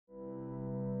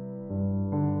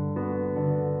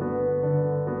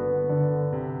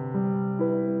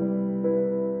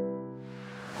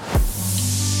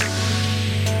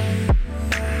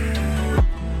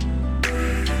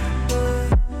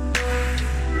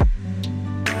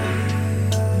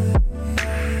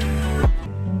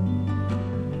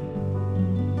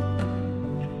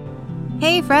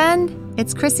friend.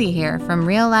 It's Chrissy here from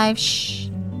Real Life Shh.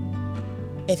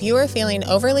 If you are feeling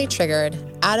overly triggered,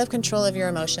 out of control of your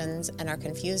emotions, and are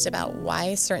confused about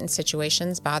why certain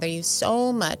situations bother you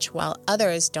so much while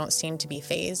others don't seem to be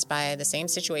fazed by the same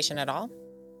situation at all,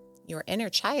 your inner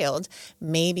child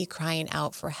may be crying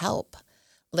out for help.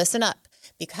 Listen up,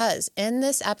 because in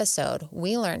this episode,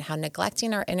 we learn how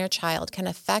neglecting our inner child can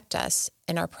affect us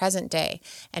in our present day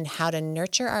and how to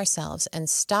nurture ourselves and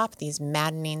stop these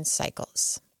maddening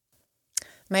cycles.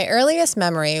 My earliest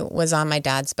memory was on my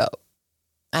dad's boat.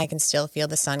 I can still feel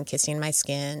the sun kissing my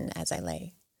skin as I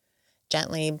lay,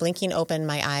 gently blinking open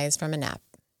my eyes from a nap.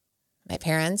 My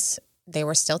parents, they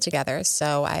were still together,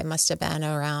 so I must have been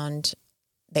around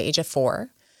the age of 4.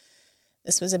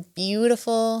 This was a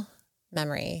beautiful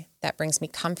memory that brings me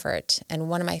comfort and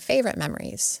one of my favorite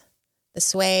memories. The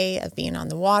sway of being on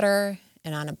the water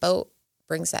and on a boat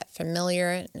brings that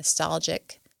familiar,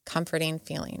 nostalgic, comforting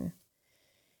feeling.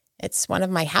 It's one of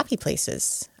my happy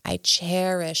places. I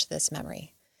cherish this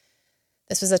memory.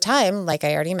 This was a time, like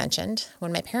I already mentioned,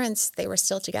 when my parents, they were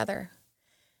still together,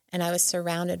 and I was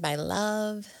surrounded by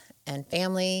love and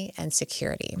family and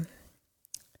security.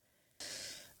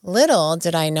 Little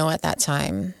did I know at that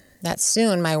time that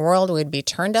soon my world would be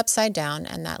turned upside down,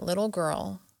 and that little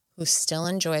girl who still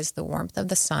enjoys the warmth of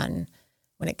the sun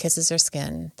when it kisses her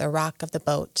skin, the rock of the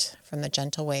boat from the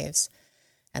gentle waves,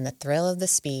 and the thrill of the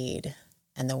speed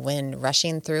and the wind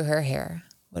rushing through her hair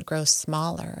would grow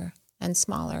smaller and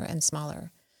smaller and smaller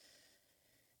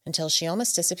until she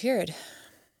almost disappeared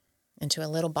into a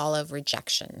little ball of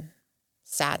rejection,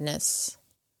 sadness,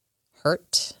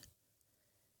 hurt,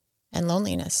 and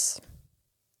loneliness.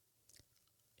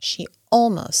 She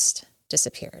almost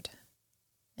disappeared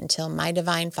until my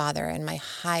divine Father and my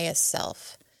highest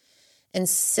self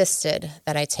insisted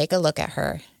that I take a look at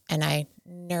her and I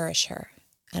nourish her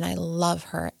and I love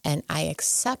her and I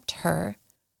accept her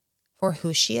for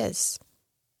who she is.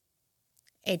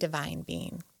 A divine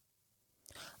being.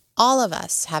 All of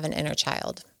us have an inner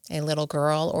child, a little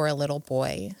girl or a little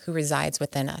boy who resides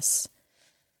within us.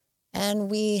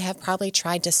 And we have probably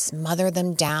tried to smother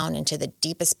them down into the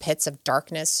deepest pits of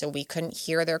darkness so we couldn't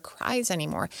hear their cries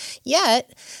anymore.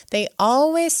 Yet, they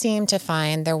always seem to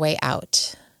find their way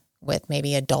out with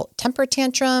maybe adult temper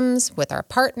tantrums with our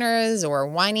partners or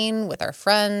whining with our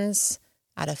friends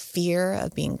out of fear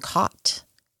of being caught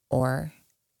or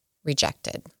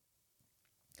rejected.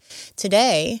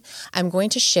 Today, I'm going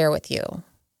to share with you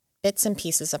bits and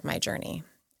pieces of my journey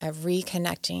of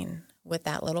reconnecting with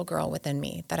that little girl within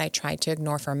me that I tried to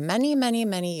ignore for many, many,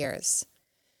 many years.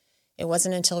 It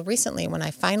wasn't until recently when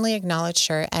I finally acknowledged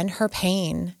her and her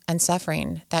pain and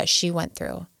suffering that she went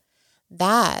through.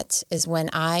 That is when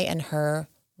I and her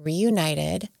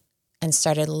reunited and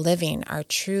started living our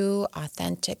true,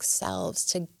 authentic selves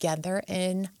together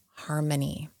in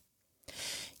harmony.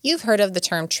 You've heard of the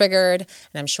term triggered,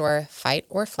 and I'm sure fight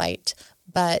or flight,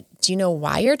 but do you know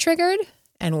why you're triggered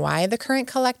and why the current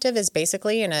collective is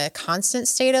basically in a constant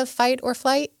state of fight or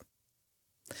flight?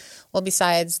 Well,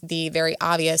 besides the very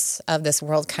obvious of this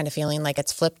world kind of feeling like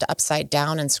it's flipped upside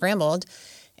down and scrambled,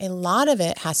 a lot of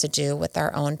it has to do with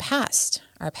our own past,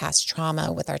 our past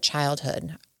trauma with our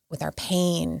childhood, with our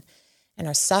pain and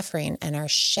our suffering and our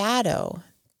shadow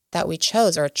that we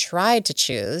chose or tried to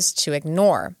choose to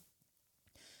ignore.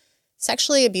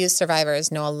 Sexually abused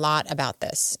survivors know a lot about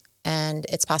this, and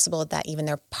it's possible that even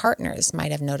their partners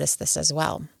might have noticed this as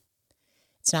well.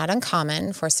 It's not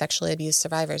uncommon for sexually abused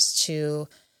survivors to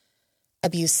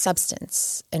abuse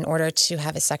substance in order to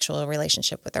have a sexual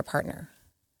relationship with their partner.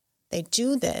 They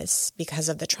do this because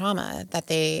of the trauma that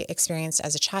they experienced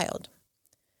as a child.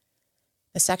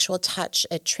 The sexual touch,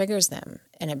 it triggers them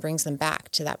and it brings them back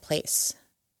to that place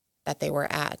that they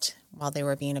were at while they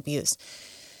were being abused.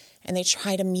 And they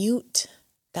try to mute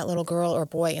that little girl or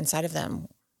boy inside of them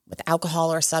with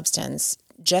alcohol or substance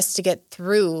just to get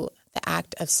through the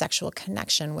act of sexual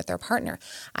connection with their partner.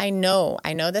 I know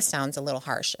this sounds a little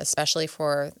harsh, especially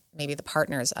for maybe the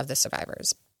partners of the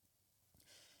survivors.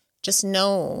 Just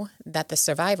know that the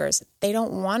survivors, they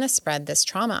don't want to spread this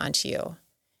trauma onto you.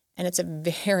 And it's a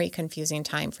very confusing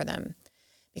time for them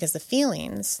because the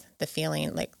feeling,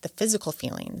 like the physical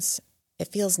feelings, it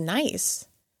feels nice.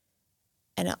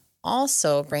 And it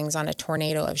also brings on a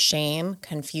tornado of shame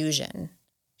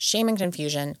and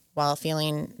confusion while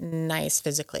feeling nice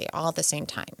physically all at the same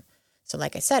time. So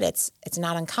like I said, it's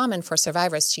not uncommon for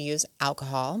survivors to use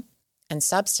alcohol and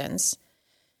substance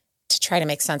to try to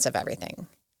make sense of everything.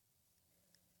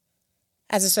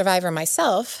 As a survivor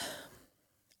myself,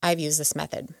 I've used this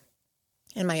method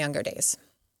in my younger days.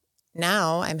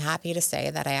 Now I'm happy to say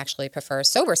that I actually prefer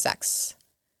sober sex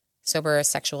sober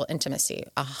sexual intimacy,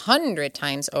 100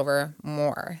 times over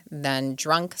more than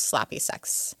drunk, sloppy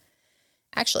sex.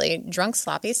 Actually, drunk,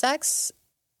 sloppy sex,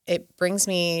 it brings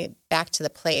me back to the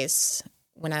place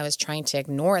when I was trying to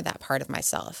ignore that part of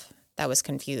myself that was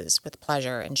confused with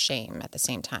pleasure and shame at the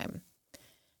same time.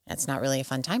 It's not really a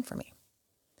fun time for me.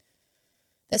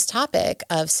 This topic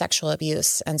of sexual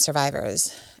abuse and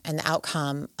survivors and the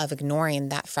outcome of ignoring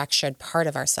that fractured part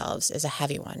of ourselves is a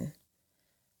heavy one.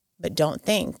 But don't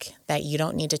think that you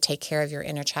don't need to take care of your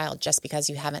inner child just because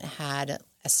you haven't had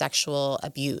a sexual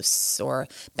abuse or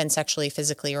been sexually,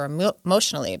 physically, or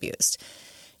emotionally abused.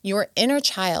 Your inner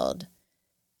child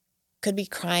could be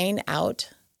crying out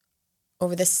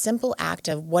over the simple act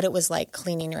of what it was like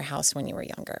cleaning your house when you were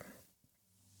younger.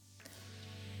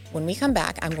 When we come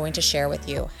back, I'm going to share with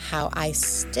you how I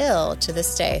still, to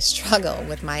this day, struggle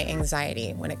with my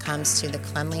anxiety when it comes to the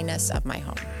cleanliness of my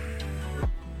home.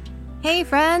 Hey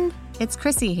friend, it's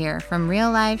Chrissy here from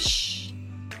Real Life Shh.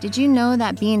 Did you know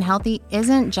that being healthy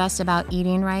isn't just about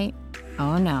eating right?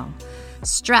 Oh no.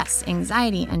 Stress,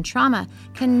 anxiety, and trauma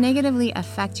can negatively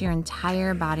affect your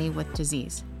entire body with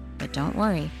disease. But don't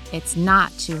worry, it's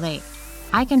not too late.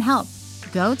 I can help.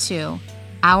 Go to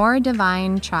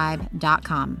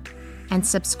OurDivineTribe.com and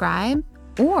subscribe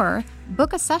or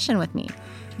book a session with me.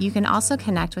 You can also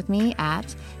connect with me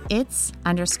at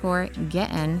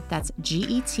its_gettin, that's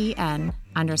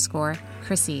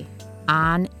GETN_Chrissy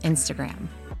on Instagram.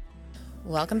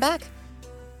 Welcome back.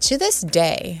 To this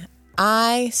day,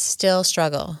 I still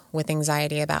struggle with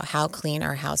anxiety about how clean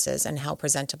our house is and how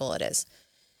presentable it is.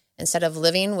 Instead of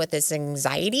living with this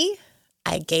anxiety,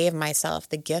 I gave myself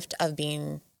the gift of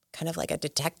being kind of like a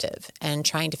detective and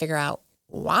trying to figure out,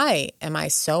 why am I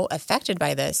so affected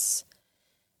by this?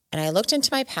 And I looked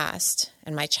into my past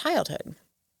and my childhood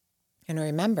and I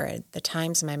remembered the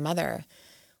times my mother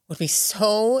would be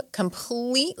so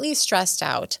completely stressed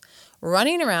out,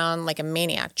 running around like a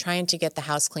maniac, trying to get the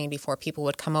house clean before people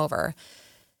would come over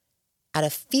out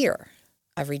of fear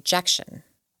of rejection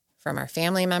from our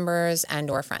family members and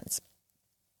or friends.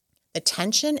 The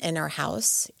tension in our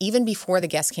house, even before the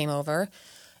guests came over,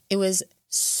 it was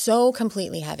so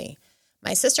completely heavy.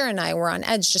 My sister and I were on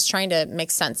edge just trying to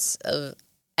make sense of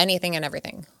anything and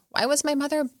everything. Why was my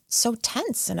mother so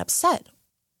tense and upset?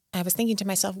 I was thinking to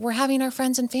myself, we're having our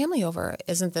friends and family over.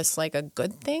 Isn't this like a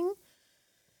good thing?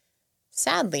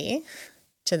 Sadly,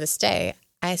 to this day,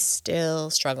 I still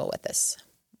struggle with this.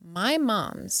 My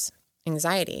mom's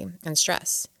anxiety and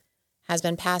stress has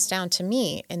been passed down to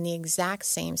me in the exact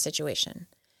same situation.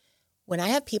 When I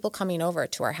have people coming over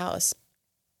to our house,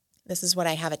 this is what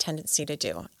I have a tendency to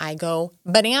do. I go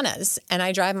bananas and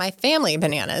I drive my family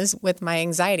bananas with my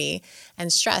anxiety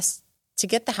and stress to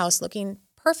get the house looking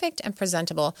perfect and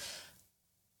presentable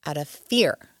out of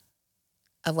fear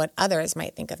of what others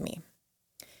might think of me.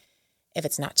 If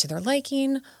it's not to their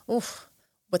liking,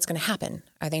 what's going to happen?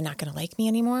 Are they not going to like me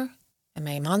anymore? Am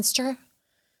I a monster?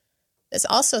 This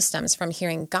also stems from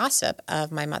hearing gossip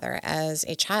of my mother as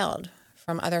a child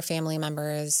from other family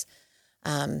members.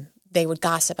 They would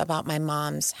gossip about my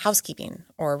mom's housekeeping,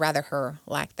 or rather her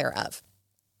lack thereof.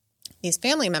 These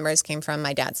family members came from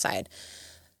my dad's side.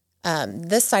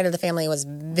 This side of the family was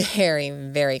very,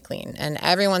 very clean, and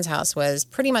everyone's house was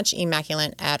pretty much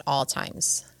immaculate at all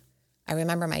times. I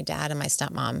remember my dad and my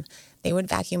stepmom, they would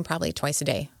vacuum probably twice a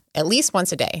day, at least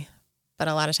once a day, but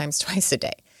a lot of times twice a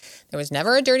day. There was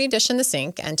never a dirty dish in the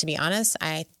sink, and to be honest,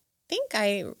 I think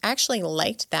I actually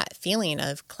liked that feeling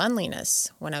of cleanliness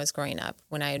when I was growing up,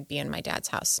 when I would be in my dad's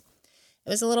house. It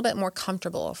was a little bit more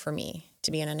comfortable for me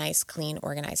to be in a nice, clean,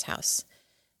 organized house.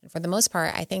 And for the most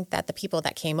part, I think that the people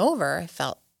that came over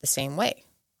felt the same way.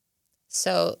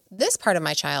 So this part of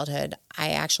my childhood,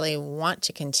 I actually want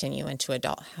to continue into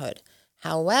adulthood.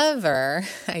 However,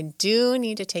 I do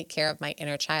need to take care of my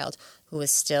inner child who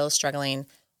is still struggling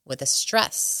with the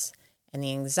stress and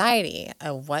the anxiety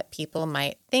of what people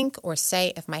might think or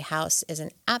say if my house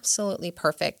isn't absolutely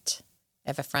perfect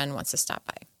if a friend wants to stop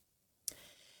by.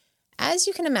 As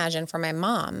you can imagine, for my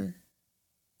mom,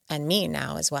 and me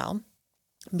now as well,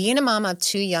 being a mom of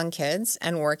 2 young kids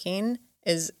and working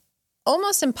is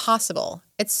almost impossible.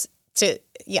 It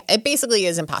basically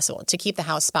is impossible to keep the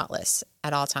house spotless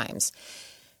at all times.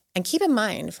 And keep in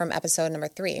mind from episode number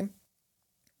 3,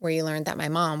 where you learned that my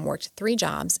mom worked 3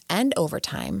 jobs and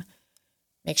overtime.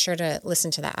 Make sure to listen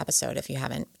to that episode if you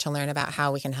haven't, to learn about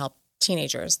how we can help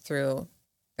teenagers through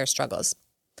their struggles.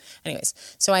 Anyways,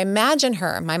 so I imagine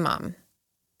her, my mom,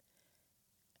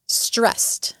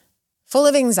 stressed, full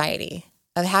of anxiety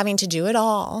of having to do it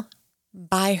all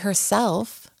by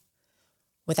herself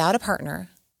without a partner.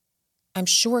 I'm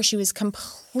sure she was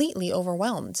completely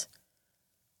overwhelmed.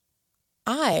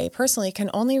 I personally can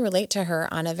only relate to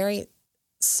her on a very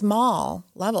small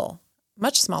level,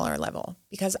 much smaller level,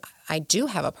 because I do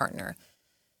have a partner.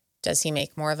 Does he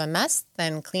make more of a mess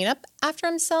than clean up after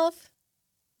himself?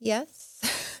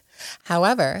 Yes.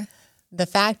 However, the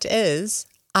fact is,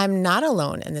 I'm not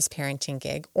alone in this parenting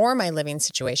gig or my living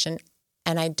situation,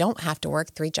 and I don't have to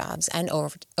work 3 jobs and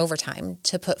overtime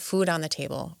to put food on the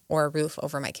table or a roof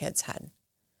over my kid's head.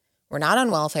 We're not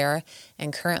on welfare,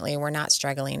 and currently we're not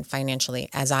struggling financially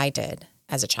as I did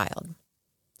as a child.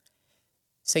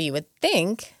 So you would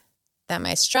think that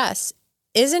my stress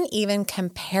isn't even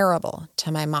comparable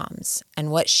to my mom's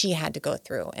and what she had to go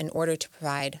through in order to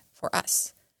provide for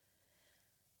us.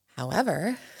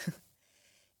 However,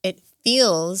 it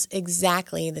feels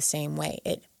exactly the same way.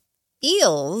 It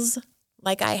feels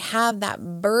like I have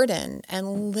that burden,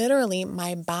 and literally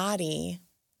my body,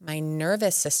 my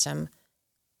nervous system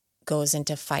goes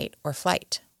into fight or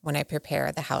flight when I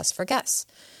prepare the house for guests,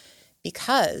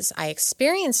 because I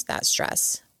experienced that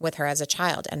stress with her as a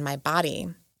child, and my body,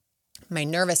 my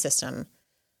nervous system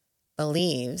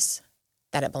believes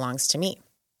that it belongs to me.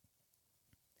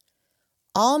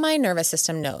 All my nervous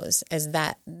system knows is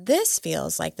that this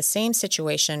feels like the same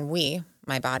situation we,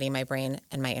 my body, my brain,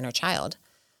 and my inner child,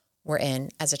 were in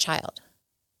as a child.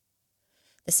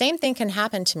 The same thing can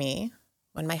happen to me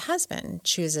when my husband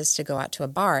chooses to go out to a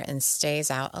bar and stays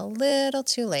out a little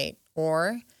too late,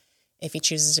 or if he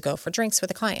chooses to go for drinks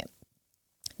with a client.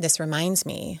 This reminds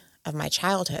me of my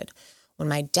childhood when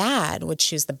my dad would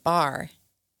choose the bar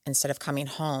instead of coming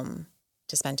home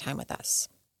to spend time with us.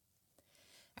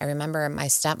 I remember my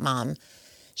stepmom,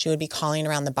 she would be calling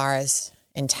around the bars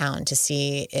in town to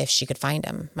see if she could find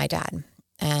him, my dad.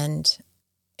 And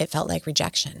it felt like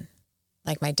rejection.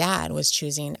 Like my dad was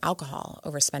choosing alcohol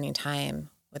over spending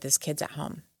time with his kids at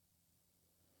home.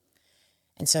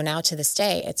 And so now to this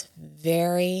day, it's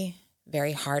very,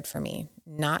 very hard for me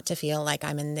not to feel like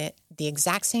I'm in the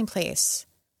exact same place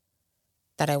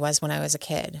that I was when I was a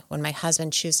kid, when my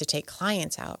husband chooses to take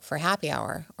clients out for happy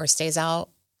hour or stays out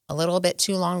a little bit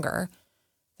too longer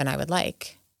than I would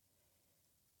like,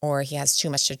 or he has too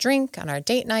much to drink on our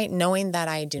date night, knowing that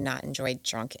I do not enjoy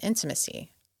drunk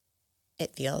intimacy.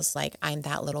 It feels like I'm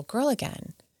that little girl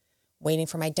again, waiting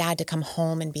for my dad to come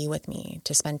home and be with me,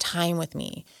 to spend time with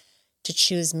me, to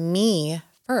choose me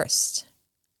first.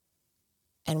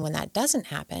 And when that doesn't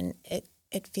happen,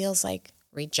 it feels like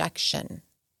rejection.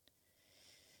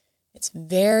 It's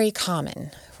very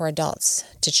common for adults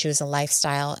to choose a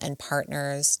lifestyle and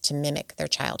partners to mimic their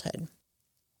childhood.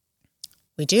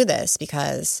 We do this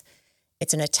because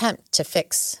it's an attempt to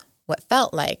fix what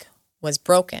felt like was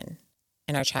broken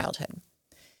in our childhood.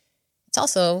 It's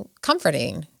also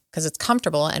comforting because it's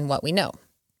comfortable in what we know.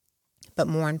 But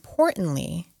more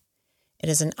importantly, it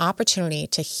is an opportunity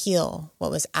to heal what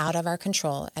was out of our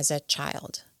control as a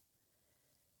child,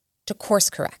 to course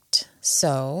correct.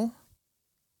 So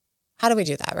how do we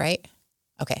do that, right?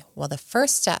 Okay, well, the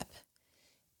first step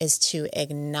is to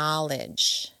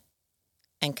acknowledge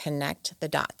and connect the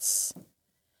dots.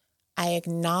 I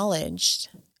acknowledged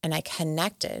and I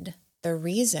connected the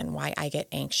reason why I get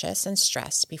anxious and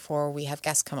stressed before we have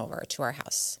guests come over to our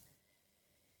house.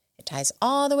 It ties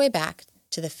all the way back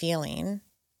to the feelings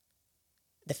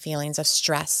of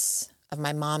stress, of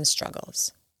my mom's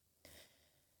struggles.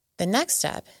 The next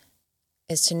step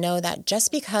is to know that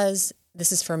just because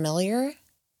this is familiar,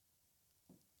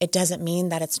 it doesn't mean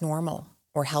that it's normal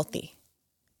or healthy.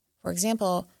 For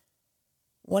example,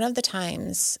 one of the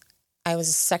times I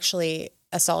was sexually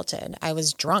assaulted, I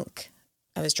was drunk.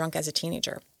 I was drunk as a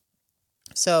teenager.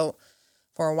 So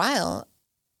for a while,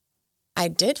 I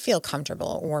did feel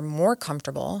comfortable or more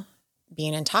comfortable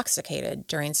being intoxicated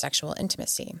during sexual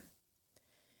intimacy.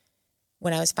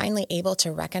 When I was finally able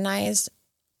to recognize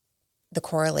the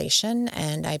correlation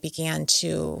and I began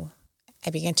to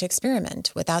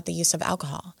experiment without the use of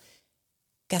alcohol,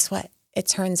 guess what? It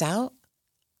turns out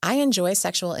I enjoy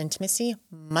sexual intimacy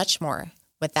much more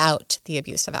without the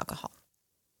abuse of alcohol.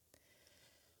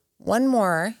 One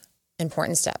more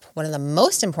important step, one of the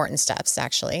most important steps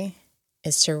actually,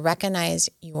 is to recognize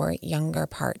your younger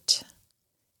part,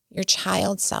 your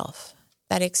child self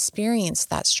that experienced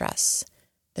that stress,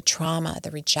 the trauma, the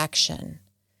rejection.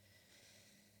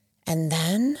 And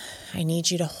then I need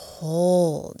you to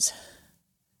hold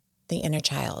the inner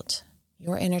child,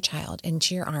 your inner child,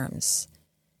 into your arms.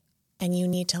 And you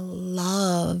need to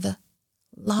love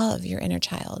your inner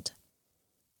child.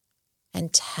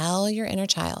 And tell your inner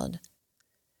child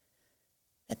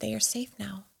that they are safe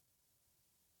now.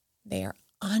 They are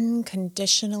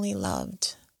unconditionally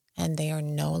loved and they are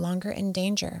no longer in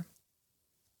danger.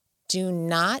 Do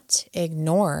not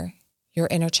ignore your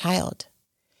inner child.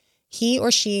 He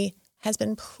or she has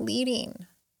been pleading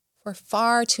for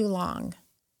far too long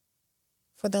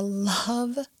for the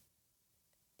love,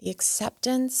 the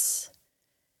acceptance,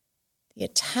 the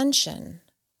attention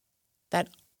that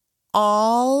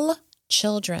all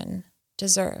children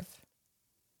deserve.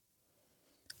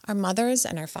 Our mothers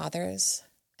and our fathers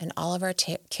and all of our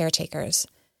caretakers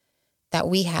that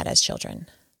we had as children,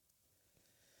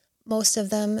 most of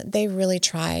them, they really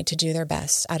tried to do their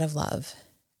best out of love.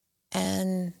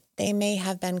 And they may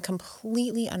have been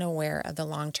completely unaware of the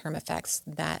long-term effects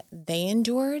that they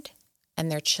endured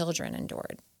and their children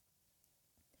endured.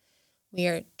 We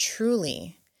are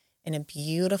truly in a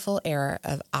beautiful era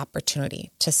of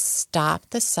opportunity to stop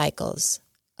the cycles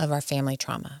of our family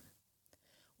trauma.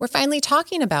 We're finally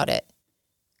talking about it,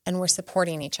 and we're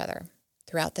supporting each other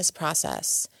throughout this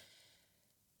process.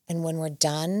 And when we're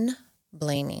done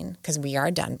blaming, because we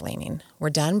are done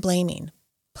blaming,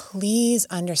 please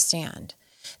understand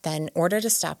that in order to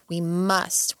stop, we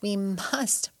must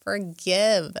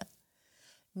forgive.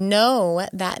 Know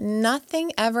that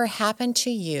nothing ever happened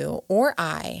to you or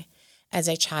I as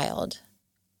a child.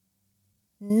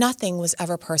 Nothing was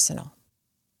ever personal,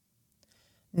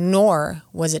 nor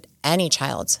was it any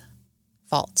child's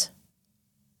fault.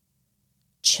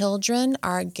 Children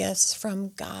are gifts from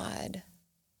God.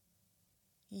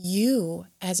 You,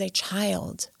 as a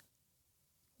child,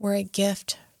 were a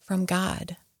gift from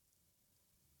God.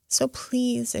 So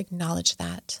please acknowledge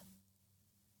that.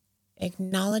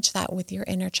 Acknowledge that with your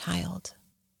inner child.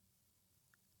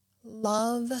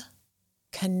 Love,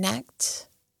 connect,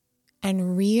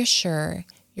 and reassure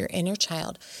your inner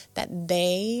child that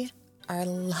they are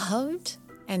loved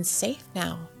and safe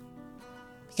now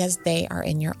because they are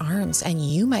in your arms. And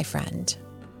you, my friend,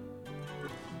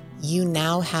 you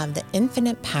now have the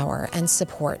infinite power and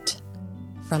support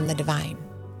from the divine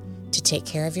to take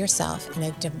care of yourself in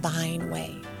a divine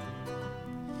way.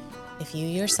 If you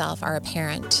yourself are a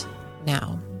parent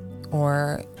now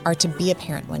or are to be a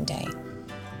parent one day,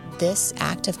 this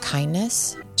act of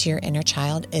kindness to your inner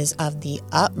child is of the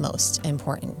utmost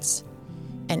importance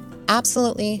and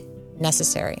absolutely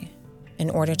necessary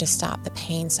in order to stop the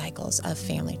pain cycles of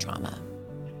family trauma.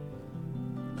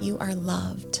 You are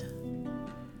loved.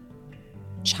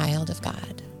 Child of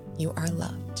God, you are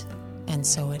loved, and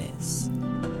so it is.